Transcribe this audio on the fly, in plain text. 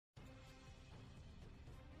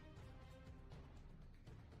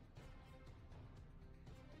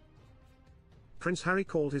Prince Harry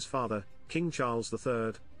called his father, King Charles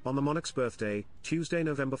III, on the monarch's birthday, Tuesday,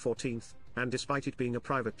 November 14, and despite it being a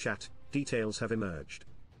private chat, details have emerged.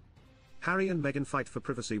 Harry and Meghan fight for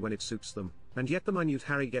privacy when it suits them, and yet the minute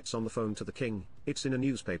Harry gets on the phone to the king, it's in a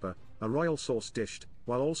newspaper, a royal source dished,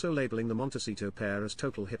 while also labeling the Montecito pair as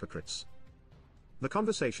total hypocrites. The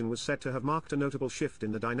conversation was said to have marked a notable shift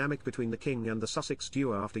in the dynamic between the king and the Sussex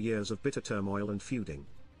duo after years of bitter turmoil and feuding.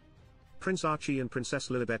 Prince Archie and Princess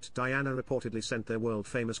Lilibet Diana reportedly sent their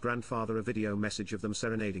world-famous grandfather a video message of them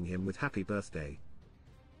serenading him with happy birthday.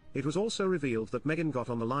 It was also revealed that Meghan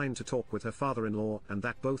got on the line to talk with her father-in-law and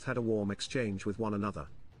that both had a warm exchange with one another.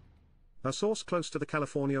 A source close to the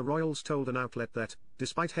California royals told an outlet that,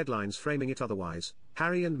 despite headlines framing it otherwise,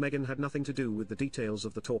 Harry and Meghan had nothing to do with the details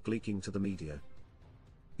of the talk leaking to the media.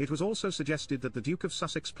 It was also suggested that the Duke of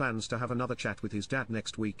Sussex plans to have another chat with his dad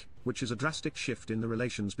next week, which is a drastic shift in the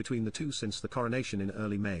relations between the two since the coronation in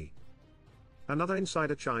early May. Another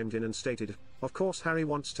insider chimed in and stated, "Of course Harry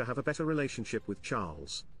wants to have a better relationship with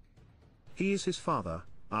Charles. He is his father,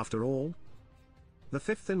 after all." The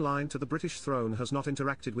fifth in line to the British throne has not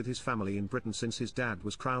interacted with his family in Britain since his dad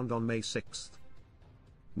was crowned on May 6.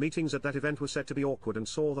 Meetings at that event were said to be awkward and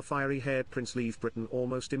saw the fiery-haired prince leave Britain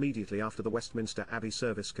almost immediately after the Westminster Abbey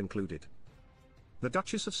service concluded. The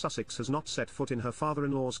Duchess of Sussex has not set foot in her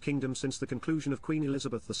father-in-law's kingdom since the conclusion of Queen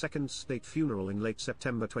Elizabeth II's state funeral in late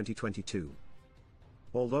September 2022.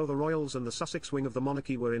 Although the royals and the Sussex wing of the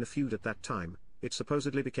monarchy were in a feud at that time, it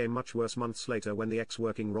supposedly became much worse months later when the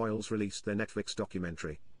ex-working royals released their Netflix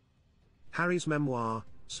documentary. Harry's memoir,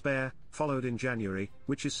 Spare, followed in January,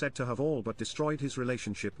 which is said to have all but destroyed his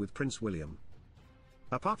relationship with Prince William.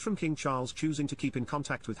 Apart from King Charles choosing to keep in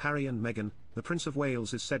contact with Harry and Meghan, the Prince of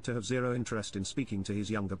Wales is said to have zero interest in speaking to his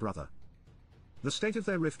younger brother. The state of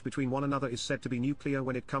their rift between one another is said to be nuclear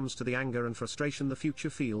when it comes to the anger and frustration the future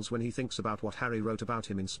feels when he thinks about what Harry wrote about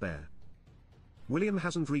him in Spare. William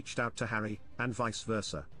hasn't reached out to Harry, and vice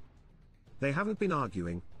versa. They haven't been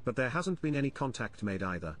arguing, but there hasn't been any contact made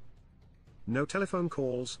either. No telephone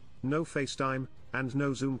calls, no FaceTime, and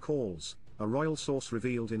no Zoom calls, a royal source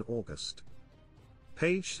revealed in August.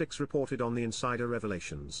 Page 6 reported on the insider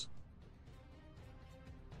revelations.